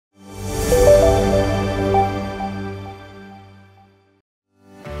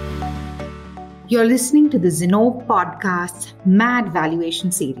You're listening to the Zinnov podcast's M.A.D Valuation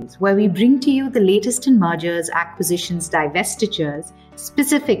series, where we bring to you the latest in mergers, acquisitions, divestitures,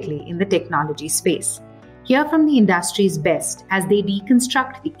 specifically in the technology space. Hear from the industry's best as they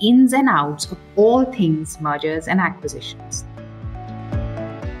deconstruct the ins and outs of all things mergers and acquisitions.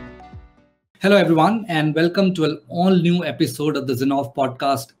 Hello, everyone, and welcome to an all-new episode of the Zinnov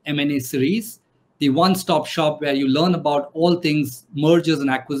podcast M&A series, the one-stop shop where you learn about all things mergers and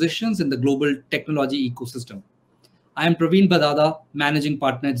acquisitions in the global technology ecosystem. I am Praveen Bhadada, Managing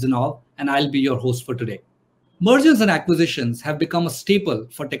Partner at Zinnov, and I'll be your host for today. Mergers and acquisitions have become a staple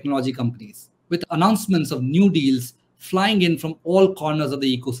for technology companies, with announcements of new deals flying in from all corners of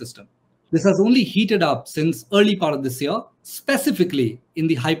the ecosystem. This has only heated up since early part of this year, specifically in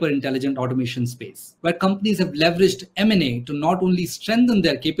the hyper-intelligent automation space, where companies have leveraged M&A to not only strengthen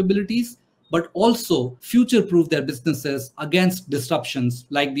their capabilities, but also future-proof their businesses against disruptions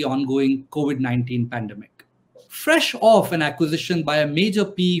like the ongoing COVID-19 pandemic. Fresh off an acquisition by a major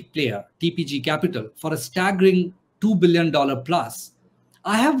PE player, TPG Capital, for a staggering $2 billion plus,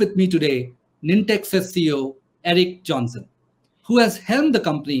 I have with me today Nintex's CEO, Eric Johnson, who has helmed the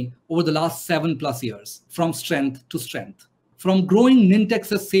company over the last 7+ years from strength to strength. From growing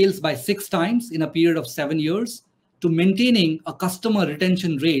Nintex's sales by 6 times in a period of 7 years to maintaining a customer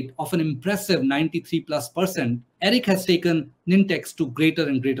retention rate of an impressive 93+%, Eric has taken Nintex to greater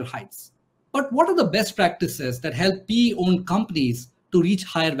and greater heights. But what are the best practices that help PE-owned companies to reach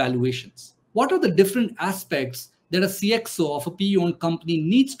higher valuations? What are the different aspects that a CXO of a PE-owned company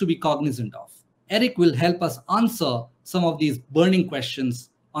needs to be cognizant of? Eric will help us answer some of these burning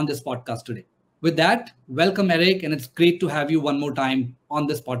questions on this podcast today. With that, welcome, Eric, and it's great to have you one more time on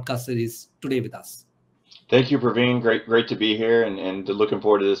this podcast series today with us. Thank you, Praveen. Great to be here and looking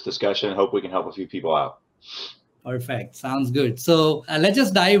forward to this discussion. Hope we can help a few people out. Perfect. Sounds good. So let's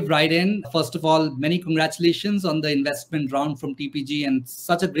just dive right in. First of all, many congratulations on the investment round from TPG and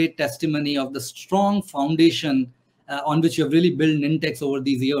such a great testimony of the strong foundation on which you have really built Nintex over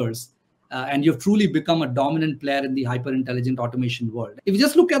these years. And you've truly become a dominant player in the hyper-intelligent automation world. If you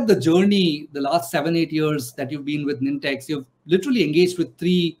just look at the journey, the last 7-8 years that you've been with Nintex, you've literally engaged with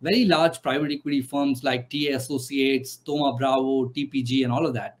 3 very large private equity firms like TA Associates, Thoma Bravo, TPG, and all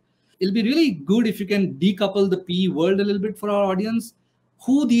of that. It'll be really good if you can decouple the PE world a little bit for our audience.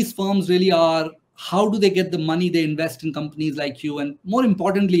 Who these firms really are, how do they get the money they invest in companies like you, and more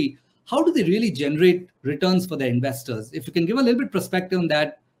importantly, how do they really generate returns for their investors? If you can give a little bit perspective on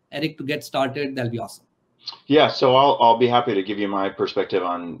that, Eric, to get started, that'll be awesome. Yeah, so I'll be happy to give you my perspective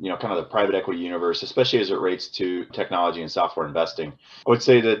on kind of the private equity universe, especially as it relates to technology and software investing. I would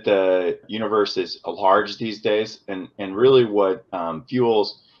say that the universe is large these days, and really what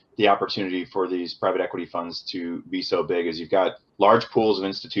fuels the opportunity for these private equity funds to be so big is you've got large pools of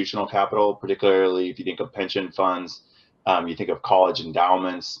institutional capital, particularly if you think of pension funds, you think of college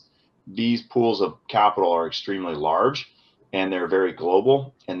endowments. These pools of capital are extremely large, and they're very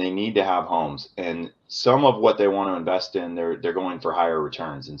global, and they need to have homes. And some of what they want to invest in, they're going for higher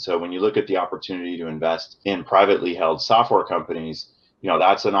returns. And so when you look at the opportunity to invest in privately held software companies,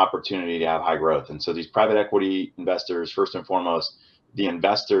 that's an opportunity to have high growth. And so these private equity investors, first and foremost, the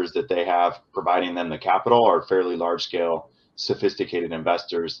investors that they have providing them the capital are fairly large scale, sophisticated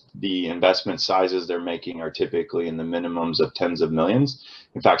investors. The investment sizes they're making are typically in the minimums of tens of millions.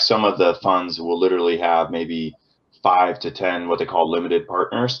 In fact, some of the funds will literally have maybe 5 to 10 what they call limited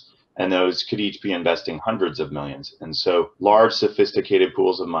partners, and those could each be investing hundreds of millions. And so large sophisticated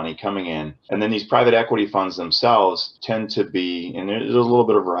pools of money coming in. And then these private equity funds themselves tend to be, and there's a little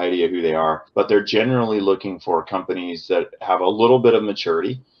bit of variety of who they are, but they're generally looking for companies that have a little bit of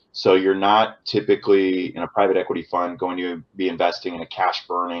maturity. So you're not typically in a private equity fund going to be investing in a cash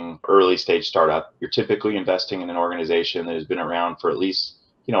burning early stage startup. You're typically investing in an organization that has been around for at least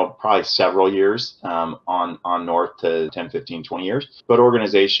probably several years, on north to 10, 15, 20 years, but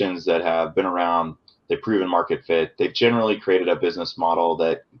organizations that have been around, they've proven market fit, they've generally created a business model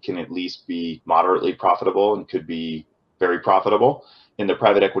that can at least be moderately profitable and could be very profitable. In the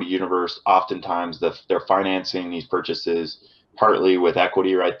private equity universe, oftentimes they're financing these purchases partly with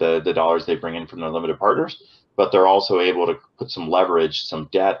equity, right? The dollars they bring in from their limited partners, but they're also able to put some leverage, some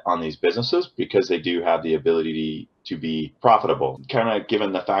debt on these businesses because they do have the ability to be profitable. Kind of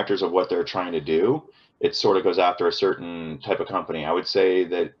given the factors of what they're trying to do, it sort of goes after a certain type of company. I would say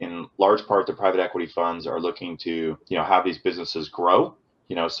that in large part, the private equity funds are looking to, have these businesses grow,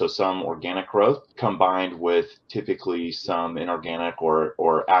 so some organic growth combined with typically some inorganic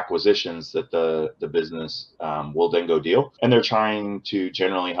or acquisitions that the business will then go deal. And they're trying to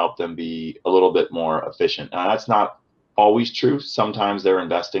generally help them be a little bit more efficient. Now, that's not always true. Sometimes they're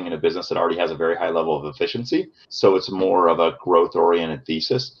investing in a business that already has a very high level of efficiency. So it's more of a growth oriented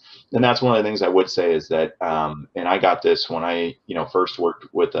thesis. And that's one of the things I would say is that, and I got this when I, first worked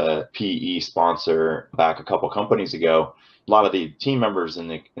with a PE sponsor back a couple companies ago. A lot of the team members in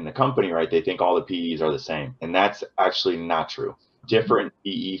the company, right, they think all the PEs are the same. And that's actually not true. Different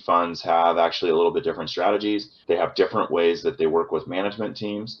PE funds have actually a little bit different strategies. They have different ways that they work with management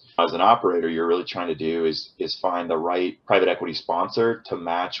teams. As an operator, you're really trying to do is find the right private equity sponsor to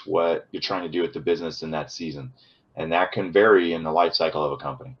match what you're trying to do with the business in that season. And that can vary in the life cycle of a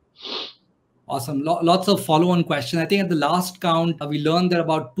company. Awesome. Lots of follow-on questions. I think at the last count, we learned that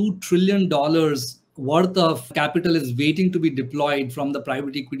about $2 trillion worth of capital is waiting to be deployed from the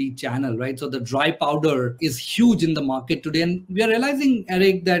private equity channel, right? So the dry powder is huge in the market today. And we are realizing,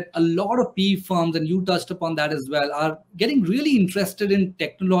 Eric, that a lot of PE firms, and you touched upon that as well, are getting really interested in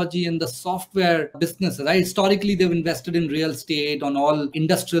technology and the software businesses, right? Historically, they've invested in real estate, on all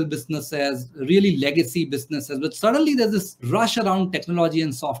industrial businesses, really legacy businesses. But suddenly there's this rush around technology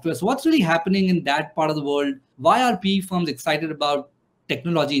and software. So what's really happening in that part of the world? Why are PE firms excited about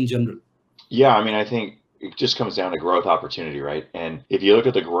technology in general? Yeah, I mean, I think it just comes down to growth opportunity, right? And if you look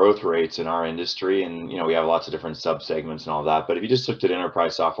at the growth rates in our industry, and we have lots of different subsegments and all that, but if you just looked at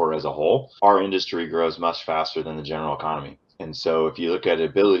enterprise software as a whole, our industry grows much faster than the general economy. And so if you look at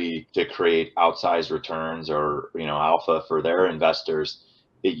ability to create outsized returns or alpha for their investors,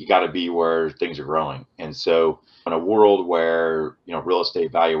 you got to be where things are growing. And so in a world where real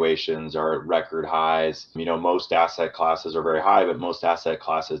estate valuations are at record highs, most asset classes are very high, but most asset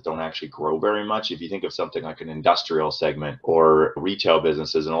classes don't actually grow very much. If you think of something like an industrial segment or retail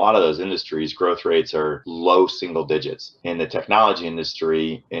businesses, in a lot of those industries, growth rates are low single digits. In the technology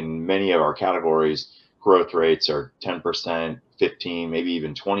industry, in many of our categories, growth rates are 10%, 15, maybe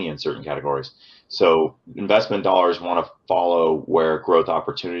even 20 in certain categories. So investment dollars want to follow where growth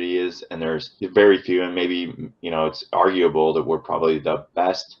opportunity is. And there's very few, and maybe, it's arguable that we're probably the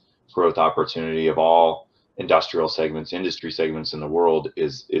best growth opportunity of all industrial segments, industry segments in the world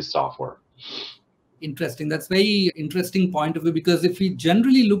is software. Interesting. That's very interesting point of view, because if we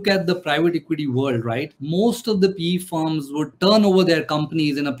generally look at the private equity world, right, most of the PE firms would turn over their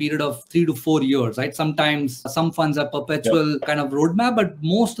companies in a period of 3 to 4 years, right? Sometimes some funds have perpetual kind of roadmap, but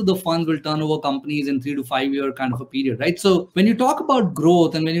most of the funds will turn over companies in 3 to 5 year kind of a period, right? So when you talk about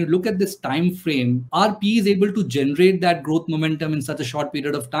growth and when you look at this time frame, are PEs able to generate that growth momentum in such a short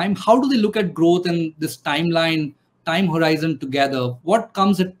period of time? How do they look at growth and this timeline, time horizon together? What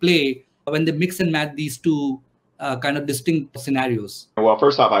comes at play when they mix and match these two kind of distinct scenarios? Well,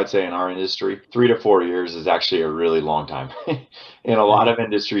 first off, I'd say in our industry, 3 to 4 years is actually a really long time. In a lot of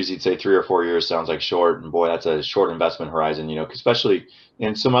industries, you'd say 3 or 4 years sounds like short. And boy, that's a short investment horizon, especially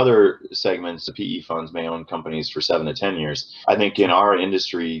in some other segments, the PE funds may own companies for 7 to 10 years. I think in our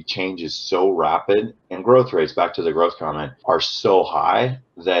industry, change is so rapid and growth rates, back to the growth comment, are so high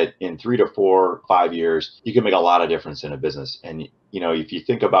that in 3 to 4, 5 years, you can make a lot of difference in a business. And if you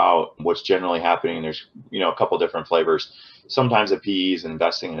think about what's generally happening, there's, a couple different flavors. Sometimes a PE is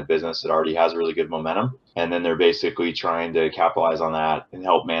investing in a business that already has really good momentum, and then they're basically trying to capitalize on that and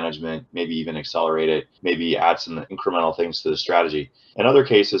help management, maybe even accelerate it, maybe add some incremental things to the strategy. In other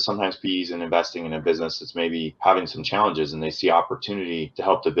cases, sometimes PEs are investing in a business that's maybe having some challenges and they see opportunity to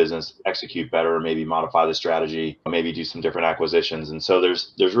help the business execute better, maybe modify the strategy, maybe do some different acquisitions. And so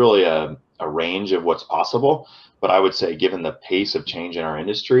there's really a range of what's possible. But I would say, given the pace of change in our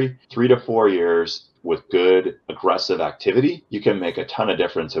industry, 3 to 4 years with good, aggressive activity, you can make a ton of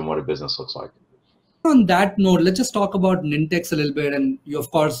difference in what a business looks like. On that note, let's just talk about Nintex a little bit. And you, of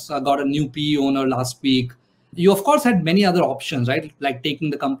course, got a new PE owner last week. You, of course, had many other options, right? Like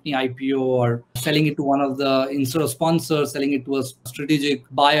taking the company IPO or selling it to one of the, instead of sponsors, selling it to a strategic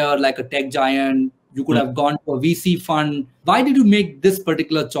buyer like a tech giant. You could have gone to a VC fund. Why did you make this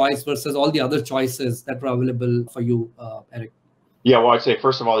particular choice versus all the other choices that were available for you, Eric? Yeah, well, I'd say,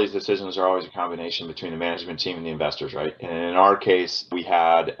 first of all, these decisions are always a combination between the management team and the investors, right? And in our case, we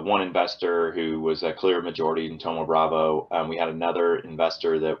had one investor who was a clear majority in Thoma Bravo. We had another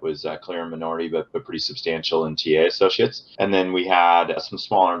investor that was a clear minority, but pretty substantial in TA Associates. And then we had some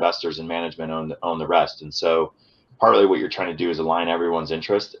smaller investors in management own the rest. And so partly what you're trying to do is align everyone's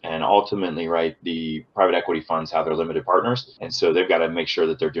interest, and ultimately, right, the private equity funds have their limited partners. And so they've got to make sure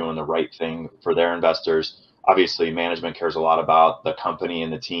that they're doing the right thing for their investors. obviously management cares a lot about the company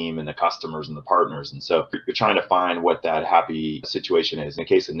and the team and the customers and the partners. And so you're trying to find what that happy situation is. In the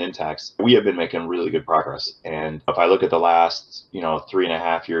case of Nintex, we have been making really good progress. And if I look at the last,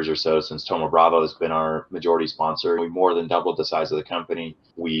 3.5 years or so since Thoma Bravo has been our majority sponsor, we more than doubled the size of the company.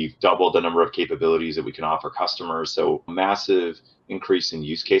 We've doubled the number of capabilities that we can offer customers. So massive increase in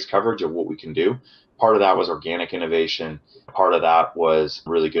use case coverage of what we can do. Part of that was organic innovation. Part of that was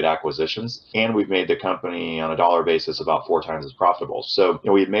really good acquisitions. And we've made the company on a dollar basis about 4 times as profitable. So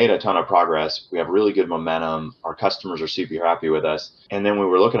we've made a ton of progress. We have really good momentum. Our customers are super happy with us. And then we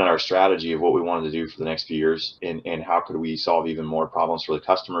were looking at our strategy of what we wanted to do for the next few years and how could we solve even more problems for the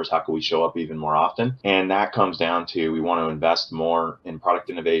customers? How could we show up even more often? And that comes down to we want to invest more in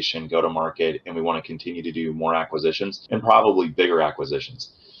product innovation, go to market, and we want to continue to do more acquisitions and probably bigger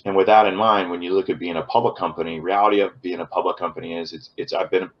acquisitions. And with that in mind, when you look at being a public company, reality of being a public company is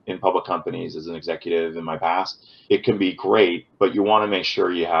I've been in public companies as an executive in my past. It can be great, but you want to make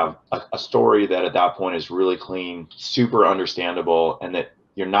sure you have a story that at that point is really clean, super understandable, and that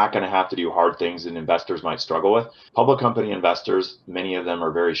you're not going to have to do hard things that investors might struggle with. Public company investors, many of them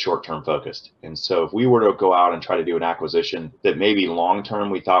are very short-term focused. And so if we were to go out and try to do an acquisition that maybe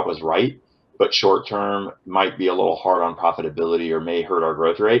long-term we thought was right, but short term might be a little hard on profitability or may hurt our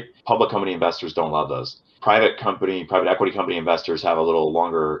growth rate, public company investors don't love those. Private equity company investors have a little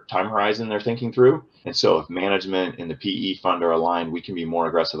longer time horizon they're thinking through. And so if management and the PE fund are aligned, we can be more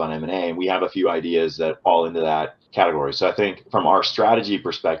aggressive on M&A. And we have a few ideas that fall into that category. So I think from our strategy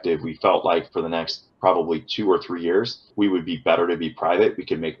perspective, we felt like for the next probably 2 or 3 years, we would be better to be private. We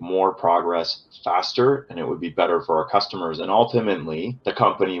could make more progress faster, and it would be better for our customers. And ultimately, the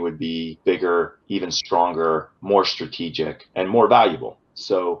company would be bigger, even stronger, more strategic, and more valuable.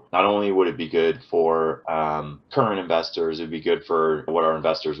 So not only would it be good for current investors, it'd be good for what our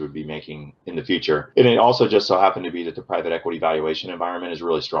investors would be making in the future. And it also just so happened to be that the private equity valuation environment is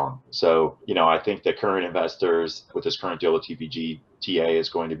really strong. So, I think the current investors with this current deal with TPG, TA is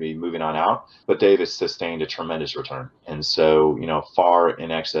going to be moving on out, but they've sustained a tremendous return. And so, far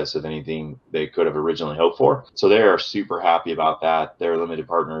in excess of anything they could have originally hoped for. So they are super happy about that. Their limited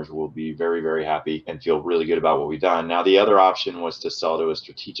partners will be very, very happy and feel really good about what we've done. Now, the other option was to sell to a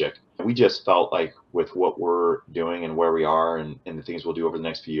strategic. We just felt like with what we're doing and where we are and the things we'll do over the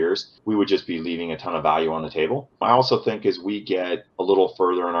next few years, we would just be leaving a ton of value on the table. I also think as we get a little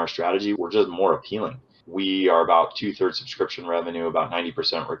further in our strategy, we're just more appealing. We are about 2/3 subscription revenue, about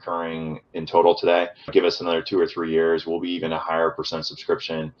 90% recurring in total today. Give us another 2 or 3 years, we'll be even a higher percent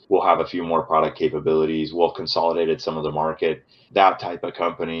subscription. We'll have a few more product capabilities. We'll have consolidated some of the market. That type of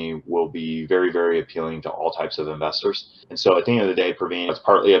company will be very, very appealing to all types of investors. And so at the end of the day, Praveen, it's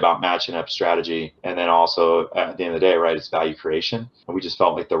partly about matching up strategy. And then also at the end of the day, right, it's value creation. And we just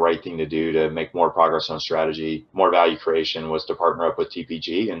felt like the right thing to do to make more progress on strategy, more value creation was to partner up with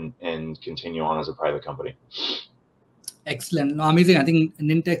TPG and continue on as a private company. Excellent. No, amazing. I think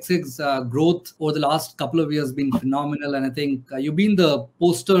Nintex's growth over the last couple of years has been phenomenal. And I think you've been the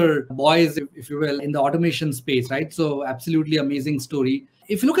poster boys, if you will, in the automation space, right? So absolutely amazing story.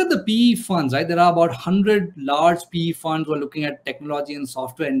 If you look at the PE funds, right, there are about 100 large PE funds who are looking at technology and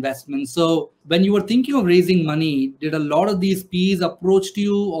software investments. So when you were thinking of raising money, did a lot of these PEs approach to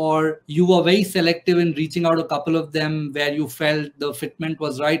you, or you were very selective in reaching out a couple of them where you felt the fitment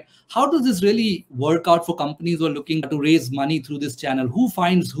was right? How does this really work out for companies who are looking to raise money through this channel? Who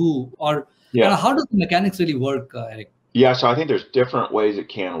finds who, or how does the mechanics really work, Eric? Yeah, so I think there's different ways it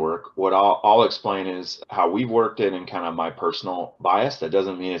can work. What I'll explain is how we've worked it and kind of my personal bias. That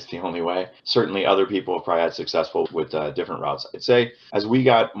doesn't mean it's the only way. Certainly other people have probably had successful with different routes. I'd say as we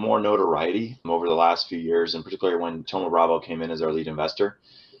got more notoriety over the last few years, and particularly when Thoma Bravo came in as our lead investor,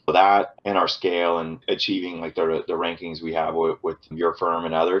 that and our scale and achieving like the rankings we have with your firm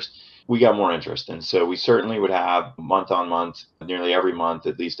and others, we got more interest. And so we certainly would have month on month, nearly every month,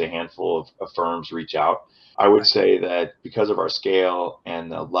 at least a handful of firms reach out. I would say that because of our scale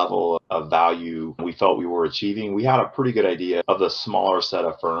and the level of value we felt we were achieving, we had a pretty good idea of the smaller set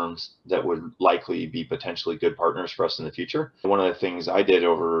of firms that would likely be potentially good partners for us in the future. One of the things I did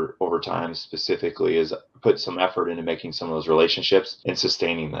over time specifically is put some effort into making some of those relationships and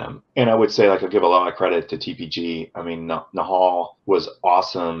sustaining them. And I would say, like, I'll give a lot of credit to TPG. I mean, Nahal was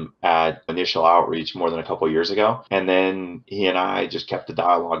awesome at initial outreach more than a couple of years ago. And then he and I just kept the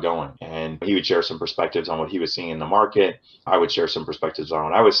dialogue going. And he would share some perspectives on what he was seeing in the market. I would share some perspectives on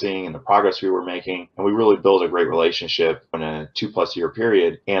what I was seeing and the progress we were making. And we really built a great relationship in a 2+ year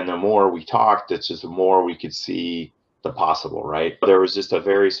period. And the more we talked, it's just the more we could see the possible, right? There was just a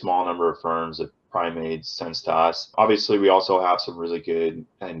very small number of firms that made sense to us. Obviously, we also have some really good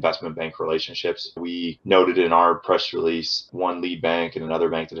investment bank relationships. We noted in our press release one lead bank and another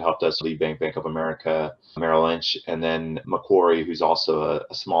bank that helped us, lead bank, Bank of America, Merrill Lynch, and then Macquarie, who's also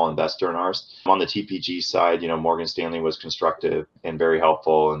a small investor in ours. On the TPG side, Morgan Stanley was constructive and very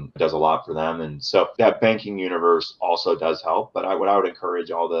helpful and does a lot for them. And so that banking universe also does help. But what I would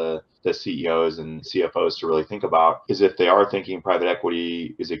encourage all the CEOs and CFOs to really think about is, if they are thinking private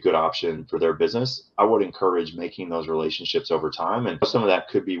equity is a good option for their business, I would encourage making those relationships over time. And some of that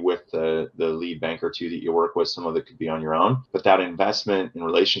could be with the lead bank or two that you work with. Some of it could be on your own. But that investment and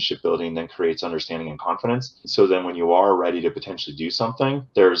relationship building then creates understanding and confidence. So then when you are ready to potentially do something,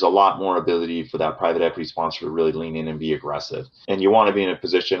 there's a lot more ability for that private equity sponsor to really lean in and be aggressive. And you want to be in a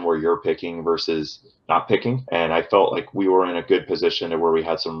position where you're picking versus not picking. And I felt like we were in a good position to where we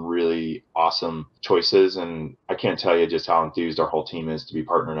had some really awesome choices. And I can't tell you just how enthused our whole team is to be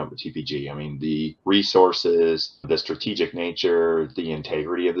partnering up with TPG. I mean, the resources, the strategic nature, the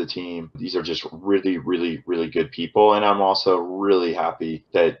integrity of the team, these are just really, really, really good people. And I'm also really happy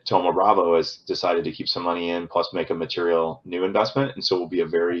that Thoma Bravo has decided to keep some money in, plus make a material new investment. And so we'll be a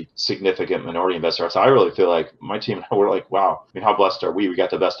very significant minority investor. So I really feel like my team and I were like, wow, I mean, how blessed are we? We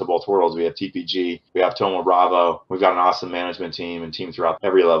got the best of both worlds. We have TPG, we have Thoma Bravo, we've got an awesome management team and team throughout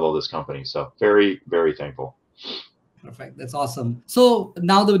every level of this company. So very, very thankful. Perfect. That's awesome. So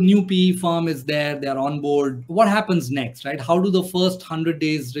now the new PE firm is there, they're on board. What happens next, right? How do the first 100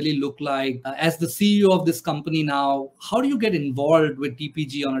 days really look like? As the CEO of this company now, how do you get involved with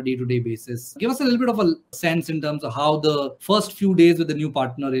TPG on a day-to-day basis? Give us a little bit of a sense in terms of how the first few days with the new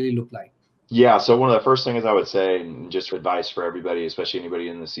partner really look like. Yeah, so one of the first things I would say, and just advice for everybody, especially anybody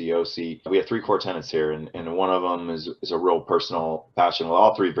in the CEO seat, we have 3 core tenets here, and one of them is a real personal passion. Well,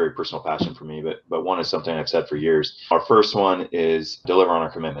 all 3 very personal passion for me, but one is something I've said for years. Our first one is deliver on our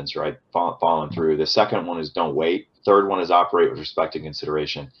commitments, right? Following through. The second one is don't wait. Third one is operate with respect and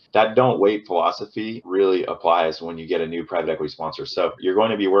consideration. That don't wait philosophy really applies when you get a new private equity sponsor. So you're going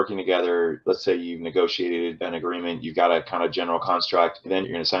to be working together. Let's say you've negotiated an agreement, you've got a kind of general construct, and then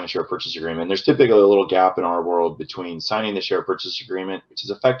you're going to sign a share purchase agreement. And there's typically a little gap in our world between signing the share purchase agreement, which is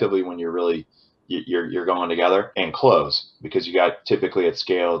effectively when you're going together, and close, because you got typically at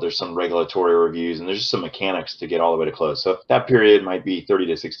scale, there's some regulatory reviews and there's just some mechanics to get all the way to close. So that period might be 30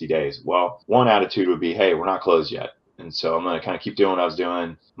 to 60 days. Well, one attitude would be, hey, we're not closed yet. And so I'm going to kind of keep doing what I was doing.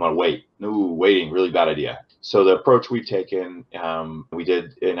 I'm going to wait. Ooh, waiting, really bad idea. So the approach we've taken, we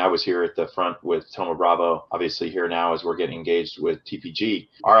did, and I was here at the front with Thoma Bravo, obviously here now as we're getting engaged with TPG.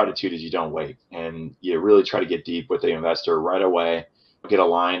 Our attitude is you don't wait, and you really try to get deep with the investor right away. Get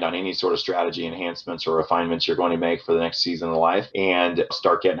aligned on any sort of strategy enhancements or refinements you're going to make for the next season of life, and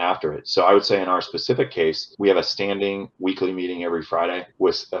start getting after it. So I would say in our specific case, we have a standing weekly meeting every Friday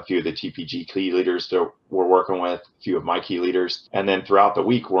with a few of the TPG key leaders that we're working with, a few of my key leaders. And then throughout the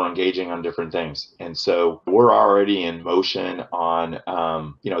week, we're engaging on different things. And so we're already in motion on,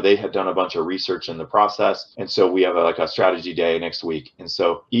 they have done a bunch of research in the process. And so we have a strategy day next week. And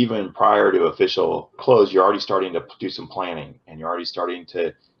so even prior to official close, you're already starting to do some planning, and you're already starting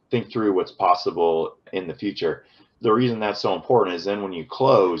to think through what's possible in the future. The reason that's so important is then when you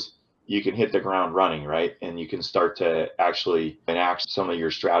close, you can hit the ground running, right? And you can start to actually enact some of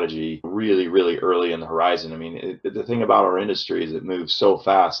your strategy really, really early in the horizon. I mean, the thing about our industry is it moves so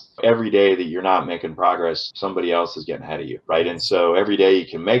fast. Every day that you're not making progress, somebody else is getting ahead of you, right? And so every day you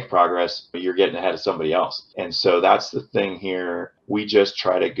can make progress, but you're getting ahead of somebody else. And so that's the thing here. We just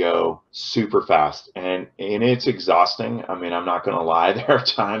try to go super fast, and it's exhausting. I mean, I'm not going to lie. There are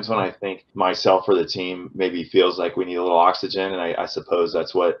times when I think myself or the team maybe feels like we need a little oxygen. And I suppose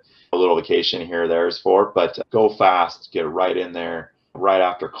that's what a little vacation here or there is for, but go fast, get right in there. Right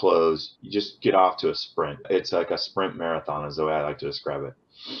after close, you just get off to a sprint. It's like a sprint marathon is the way I like to describe it.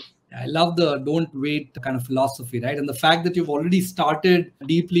 I love the don't wait kind of philosophy, right? And the fact that you've already started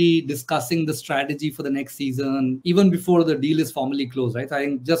deeply discussing the strategy for the next season, even before the deal is formally closed, right? I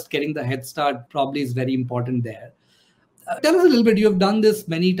think just getting the head start probably is very important there. Tell us a little bit, you have done this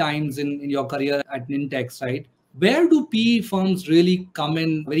many times in your career at Nintex, right? Where do PE firms really come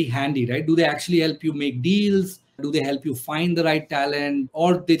in very handy, right? Do they actually help you make deals? Do they help you find the right talent,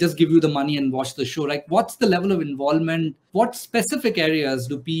 or they just give you the money and watch the show? Like, what's the level of involvement? What specific areas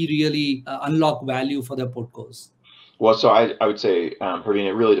do PE really unlock value for their portcos? Well, so I would say, Praveen,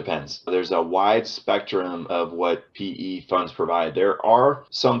 it really depends. There's a wide spectrum of what PE funds provide. There are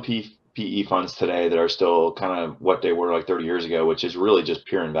some PE PE funds today that are still kind of what they were like 30 years ago, which is really just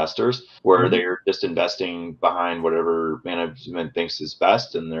pure investors, where they're just investing behind whatever management thinks is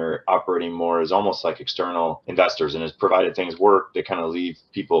best, and they're operating more as almost like external investors. And as provided things work, they kind of leave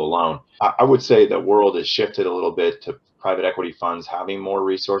people alone. I would say the world has shifted a little bit to private equity funds having more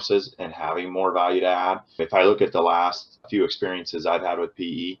resources and having more value to add. If I look at the last few experiences I've had with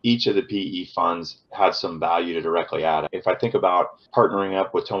PE, each of the PE funds had some value to directly add. If I think about partnering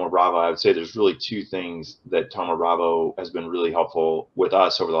up with Thoma Bravo, I would say there's really two things that Thoma Bravo has been really helpful with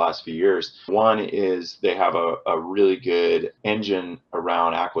us over the last few years. One is they have a really good engine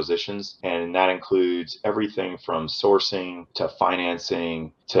around acquisitions, and that includes everything from sourcing to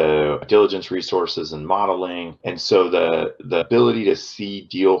financing to diligence resources and modeling. And so the ability to see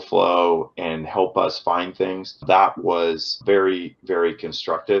deal flow and help us find things, that was very, very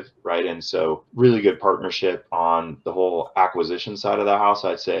constructive, right? And so really good partnership on the whole acquisition side of the house,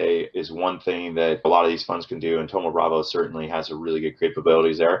 I'd say, is one thing that a lot of these funds can do. And Thoma Bravo certainly has a really good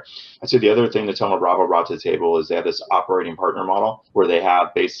capabilities there. I'd say the other thing that Thoma Bravo brought to the table is they have this operating partner model where they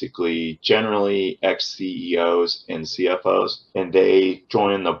have basically generally ex-CEOs and CFOs, and they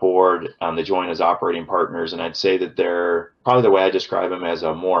join the board. They join as operating partners. And I'd say that they're probably the way I describe them as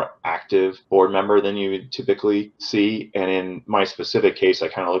a more active board member than you would typically see. And in my specific case, I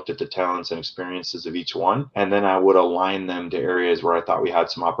kind of looked at the talents and experiences of each one, and then I would align them to areas where I thought we had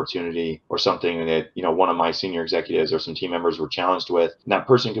some opportunity or something that, one of my senior executives or some team members were challenged with. And that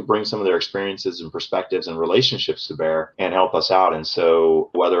person could bring some of their experiences and perspectives and relationships to bear and help us out. And so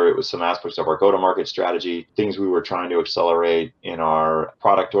whether it was some aspects of our go-to-market strategy, things we were trying to accelerate in our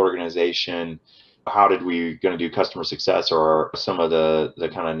product organization, how did we going to do customer success, or some of the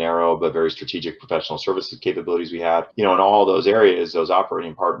kind of narrow but very strategic professional services capabilities we had, in all those areas, those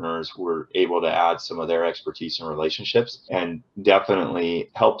operating partners were able to add some of their expertise and relationships, and definitely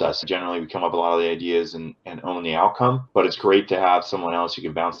helped us. Generally, we come up with a lot of the ideas and own the outcome, but it's great to have someone else you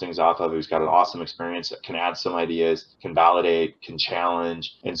can bounce things off of, who's got an awesome experience, can add some ideas, can validate, can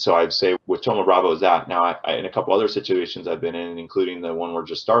challenge. And so I'd say with Thoma Bravo is that. Now, in a couple other situations I've been in, including the one we're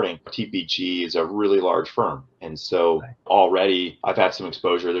just starting, TPG is a really large firm. And so already I've had some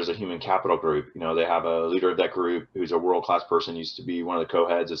exposure. There's a human capital group. They have a leader of that group who's a world-class person, used to be one of the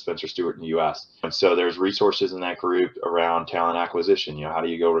co-heads of Spencer Stewart in the US. And so there's resources in that group around talent acquisition. How do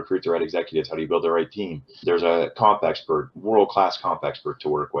you go recruit the right executives? How do you build the right team? There's a comp expert, world-class comp expert to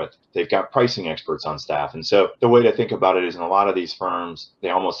work with. They've got pricing experts on staff. And so the way to think about it is, in a lot of these firms, they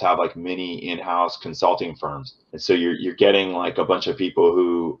almost have like mini in-house consulting firms. And so you're getting like a bunch of people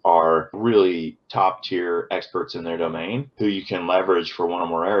who are really top tier experts in their domain who you can leverage for one or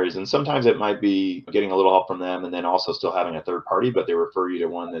more areas. And sometimes it might be getting a little help from them and then also still having a third party, but they refer you to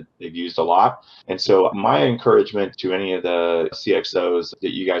one that they've used a lot. And so my encouragement to any of the CXOs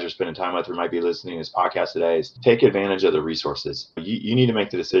that you guys are spending time with or might be listening to this podcast today is take advantage of the resources. You need to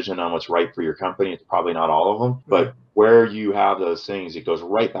make the decision on what's right for your company. It's probably not all of them, but where you have those things, it goes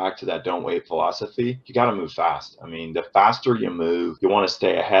right back to that don't wait philosophy. You got to move fast. I mean, the faster you move, you want to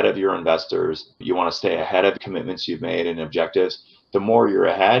stay ahead of your investors. You want to stay ahead of commitments you've made and objectives. The more you're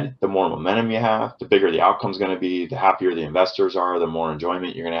ahead, the more momentum you have, the bigger the outcome's going to be, the happier the investors are, the more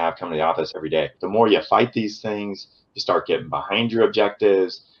enjoyment you're going to have coming to the office every day. The more you fight these things, you start getting behind your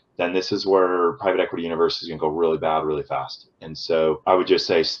objectives, then this is where private equity universe is going to go really bad, really fast. And so I would just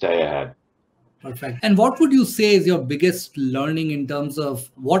say stay ahead. Perfect. And what would you say is your biggest learning in terms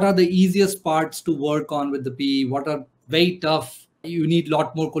of what are the easiest parts to work on with the PE? What are very tough? You need a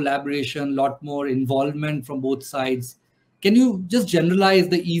lot more collaboration, a lot more involvement from both sides. Can you just generalize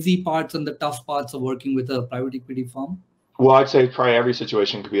the easy parts and the tough parts of working with a private equity firm? Well, I'd say probably every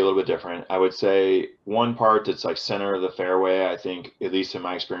situation could be a little bit different. I would say one part that's like center of the fairway, I think, at least in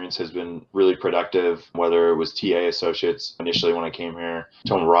my experience, has been really productive, whether it was TA Associates initially when I came here,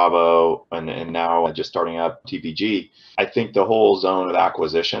 Thoma Bravo, and now just starting up TPG. I think the whole zone of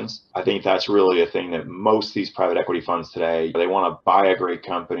acquisitions, I think that's really a thing that most of these private equity funds today, they want to buy a great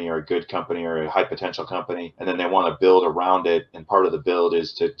company or a good company or a high potential company, and then they want to build around it. And part of the build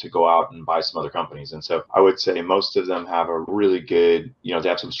is to go out and buy some other companies. And so I would say most of them have a really good, they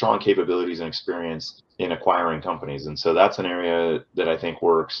have some strong capabilities and experience in acquiring companies. And so that's an area that I think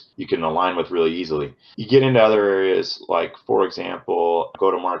works. You can align with really easily. You get into other areas like, for example,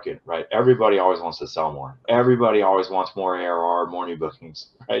 go to market, right? Everybody always wants to sell more. Everybody always wants more ARR, more new bookings,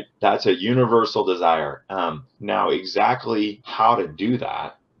 right? That's a universal desire. Now, exactly how to do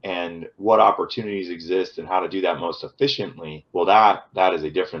that and what opportunities exist and how to do that most efficiently, well, that is a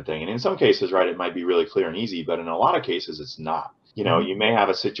different thing. And in some cases, right, it might be really clear and easy, but in a lot of cases, it's not. You may have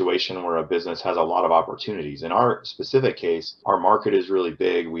a situation where a business has a lot of opportunities. In our specific case, our market is really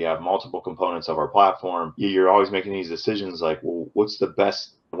big. We have multiple components of our platform. You're always making these decisions like, well, what's the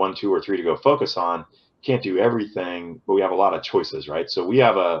best 1, 2, or 3 to go focus on? Can't do everything, but we have a lot of choices, right? So we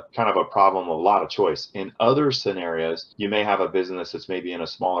have a kind of a problem with a lot of choice. In other scenarios, you may have a business that's maybe in a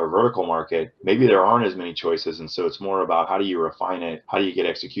smaller vertical market. Maybe there aren't as many choices. And so it's more about how do you refine it? How do you get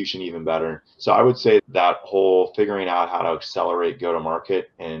execution even better? So I would say that whole figuring out how to accelerate go to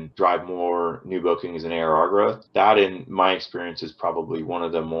market and drive more new bookings and ARR growth, that in my experience is probably one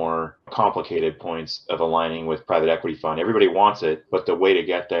of the more complicated points of aligning with private equity fund. Everybody wants it, but the way to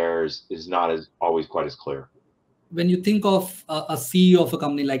get there is not as always quite as clear. When you think of a CEO of a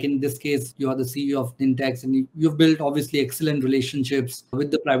company, like in this case, you are the CEO of Nintex, and you've built obviously excellent relationships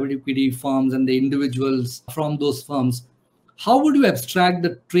with the private equity firms and the individuals from those firms. How would you abstract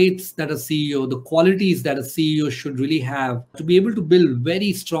the traits that a CEO, the qualities that a CEO should really have to be able to build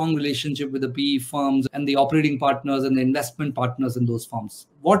very strong relationship with the PE firms and the operating partners and the investment partners in those firms?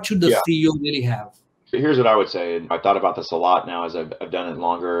 What should the CEO really have? Here's what I would say, and I've thought about this a lot now as I've done it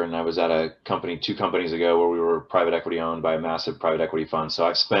longer, and I was at a company 2 companies ago where we were private equity owned by a massive private equity fund. So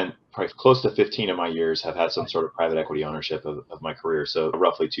I've spent probably close to 15 of my years have had some sort of private equity ownership of my career, so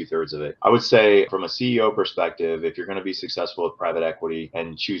roughly 2/3 of it. I would say from a CEO perspective, if you're going to be successful with private equity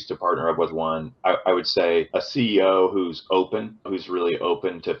and choose to partner up with one, I would say a CEO who's open, who's really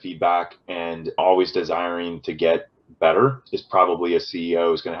open to feedback and always desiring to get better is probably a CEO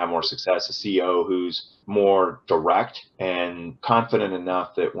who's going to have more success. A CEO who's more direct and confident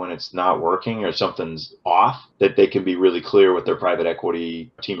enough that when it's not working or something's off, that they can be really clear with their private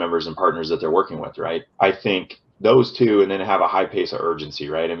equity team members and partners that they're working with, right? I think those two, and then have a high pace of urgency,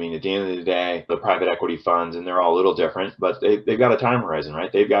 right? I mean, at the end of the day, the private equity funds, and they're all a little different, but they've got a time horizon,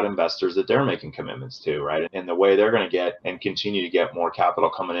 right? They've got investors that they're making commitments to, right? And the way they're going to get and continue to get more capital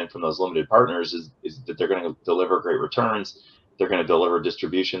coming in from those limited partners is that they're going to deliver great returns. They're going to deliver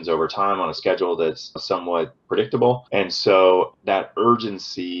distributions over time on a schedule that's somewhat predictable. And so that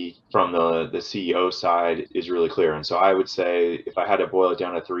urgency from the CEO side is really clear. And so I would say if I had to boil it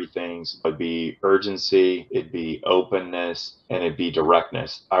down to 3 things, it would be urgency, it'd be openness, and it'd be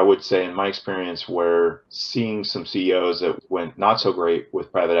directness. I would say in my experience where seeing some CEOs that went not so great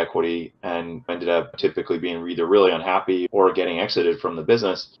with private equity and ended up typically being either really unhappy or getting exited from the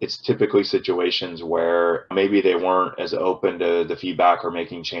business, it's typically situations where maybe they weren't as open to the feedback or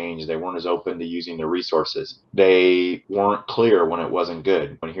making change. They weren't as open to using the resources. They weren't clear when it wasn't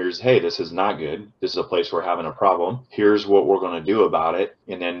good. When here's, hey, this is not good. This is a place we're having a problem. Here's what we're going to do about it.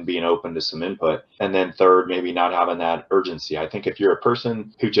 And then being open to some input. And then third, maybe not having that urgency. I think if you're a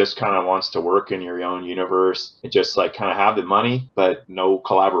person who just kind of wants to work in your own universe and just like kind of have the money, but no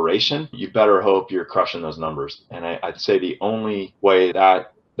collaboration, you better hope you're crushing those numbers. And I'd say the only way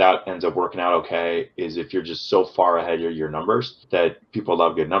that ends up working out okay is if you're just so far ahead of your numbers that people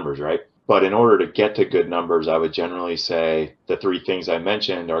love good numbers, right? But in order to get to good numbers, I would generally say the 3 things I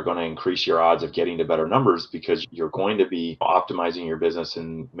mentioned are going to increase your odds of getting to better numbers because you're going to be optimizing your business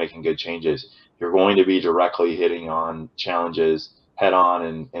and making good changes. You're going to be directly hitting on challenges head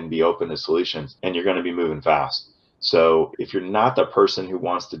on and be open to solutions, and you're going to be moving fast. So if you're not the person who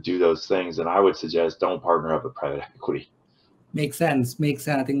wants to do those things, then I would suggest don't partner up with private equity. Makes sense.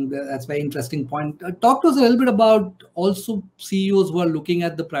 I think that's a very interesting point. Talk to us a little bit about also CEOs who are looking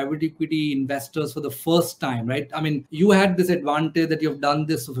at the private equity investors for the first time, right? I mean, you had this advantage that you've done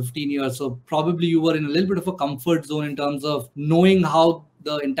this for 15 years. So probably you were in a little bit of a comfort zone in terms of knowing how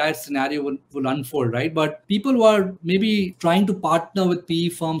the entire scenario will unfold, right? But people who are maybe trying to partner with PE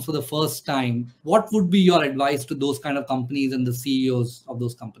firms for the first time, what would be your advice to those kind of companies and the CEOs of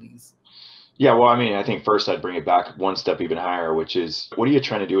those companies? Yeah, well, I mean, I think first I'd bring it back one step even higher, which is what are you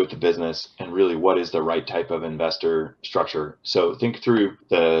trying to do with the business and really what is the right type of investor structure? So think through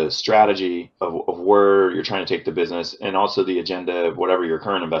the strategy of where you're trying to take the business and also the agenda of whatever your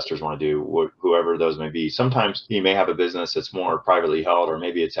current investors want to do, whoever those may be. Sometimes you may have a business that's more privately held, or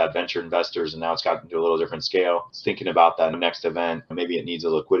maybe it's had venture investors and now it's gotten to a little different scale. It's thinking about that next event. Maybe it needs a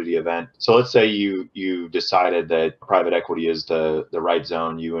liquidity event. So let's say you decided that private equity is the right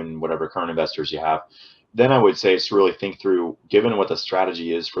zone, you and whatever current investors you have. Then I would say it's to really think through, given what the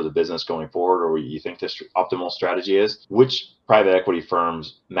strategy is for the business going forward, or what you think this optimal strategy is, which private equity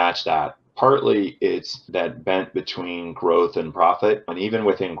firms match that. Partly it's that bent between growth and profit. And even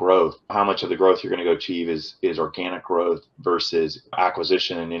within growth, how much of the growth you're going to go achieve is organic growth versus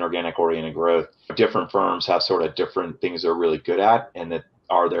acquisition and inorganic oriented growth. Different firms have sort of different things they're really good at, and that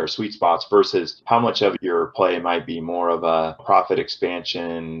are their sweet spots versus how much of your play might be more of a profit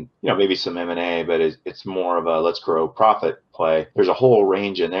expansion, maybe some M&A, but it's more of a let's grow profit play. There's a whole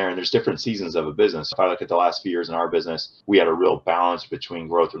range in there, and there's different seasons of a business. If I look at the last few years in our business, we had a real balance between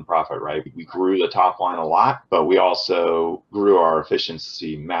growth and profit, right? We grew the top line a lot, but we also grew our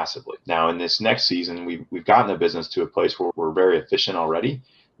efficiency massively. Now in this next season, we've gotten the business to a place where we're very efficient already.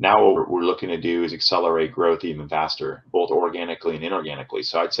 Now what we're looking to do is accelerate growth even faster, both organically and inorganically.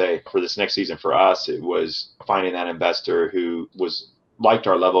 So I'd say for this next season for us, it was finding that investor who liked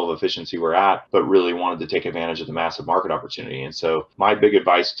our level of efficiency we're at, but really wanted to take advantage of the massive market opportunity. And so my big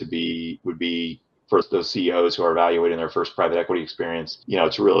advice would be for those CEOs who are evaluating their first private equity experience,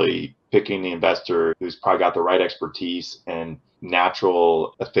 it's really picking the investor who's probably got the right expertise and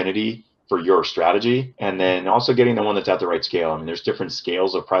natural affinity for your strategy, and then also getting the one that's at the right scale. I mean, there's different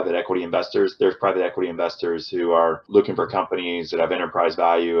scales of private equity investors. There's private equity investors who are looking for companies that have enterprise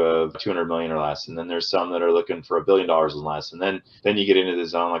value of 200 million or less, and then there's some that are looking for $1 billion and less. And then you get into the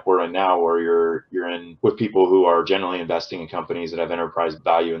zone like we're in now, where you're in with people who are generally investing in companies that have enterprise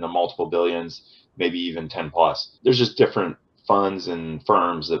value in the multiple billions, maybe even 10 plus. There's just different funds and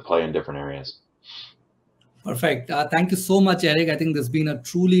firms that play in different areas. Perfect. Thank you so much, Eric. I think this has been a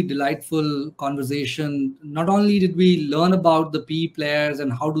truly delightful conversation. Not only did we learn about the PE players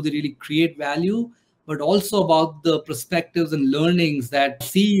and how do they really create value, but also about the perspectives and learnings that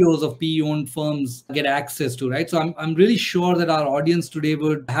CEOs of PE-owned firms get access to, right? So I'm really sure that our audience today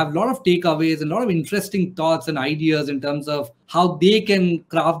would have a lot of takeaways and a lot of interesting thoughts and ideas in terms of how they can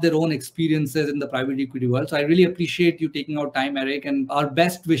craft their own experiences in the private equity world. So I really appreciate you taking out time, Eric, and our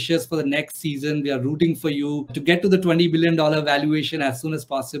best wishes for the next season. We are rooting for you to get to the $20 billion valuation as soon as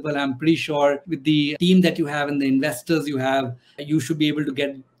possible. I'm pretty sure with the team that you have and the investors you have, you should be able to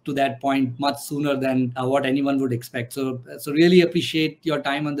get to that point much sooner than what anyone would expect. So really appreciate your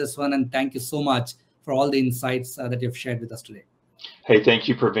time on this one. And thank you so much for all the insights that you've shared with us today. Hey, thank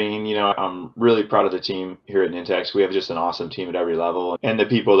you, Praveen. I'm really proud of the team here at Nintex. We have just an awesome team at every level, and the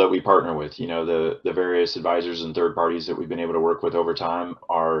people that we partner with, the various advisors and third parties that we've been able to work with over time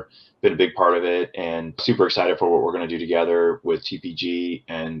been a big part of it, and super excited for what we're going to do together with TPG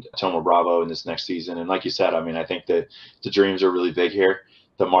and Thoma Bravo in this next season. And like you said, I mean, I think that the dreams are really big here.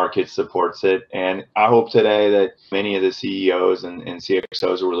 The market supports it. And I hope today that many of the CEOs and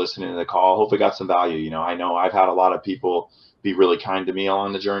CXOs who were listening to the call hopefully got some value. I know I've had a lot of people be really kind to me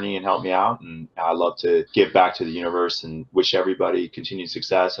along the journey and help me out. And I love to give back to the universe and wish everybody continued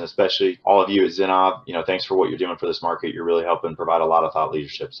success. And especially all of you at Zinnov, thanks for what you're doing for this market. You're really helping provide a lot of thought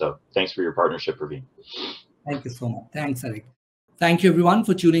leadership. So thanks for your partnership, Praveen. Thank you so much. Thanks, Eric. Thank you, everyone,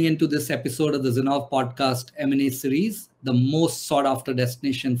 for tuning into this episode of the Zinnov podcast M&A series, the most sought after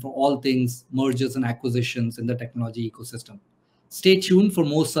destination for all things mergers and acquisitions in the technology ecosystem. Stay tuned for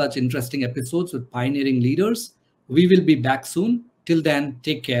more such interesting episodes with pioneering leaders. We will be back soon. Till then,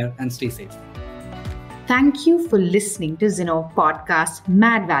 take care and stay safe. Thank you for listening to Zinnov podcast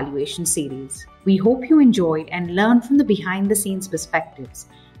M.A.D Valuation series. We hope you enjoyed and learned from the behind the scenes perspectives.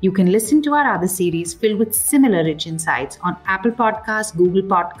 You can listen to our other series filled with similar rich insights on Apple Podcasts, Google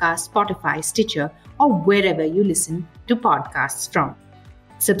Podcasts, Spotify, Stitcher, or wherever you listen to podcasts from.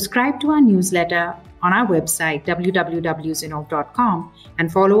 Subscribe to our newsletter on our website, www.zinnov.com,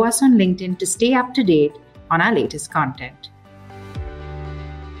 and follow us on LinkedIn to stay up to date on our latest content.